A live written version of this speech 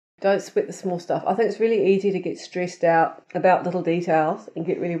Don't sweat the small stuff. I think it's really easy to get stressed out about little details and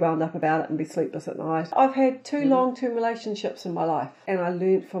get really wound up about it and be sleepless at night. I've had two long-term relationships in my life, and I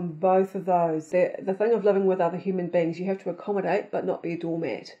learnt from both of those. The thing of living with other human beings, you have to accommodate but not be a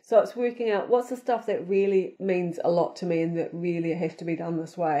doormat. So it's working out what's the stuff that really means a lot to me and that really has to be done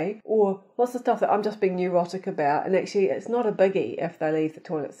this way, or what's the stuff that I'm just being neurotic about, and actually it's not a biggie if they leave the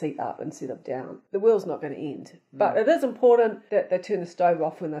toilet seat up instead of down. The world's not going to end. But it is important that they turn the stove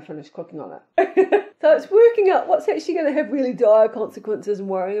off when they finish cooking on it. So it's working out what's actually going to have really dire consequences and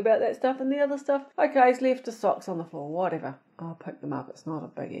worrying about that stuff, and the other stuff, okay, he's left his socks on the floor, whatever. I'll pick them up, it's not a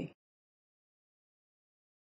biggie.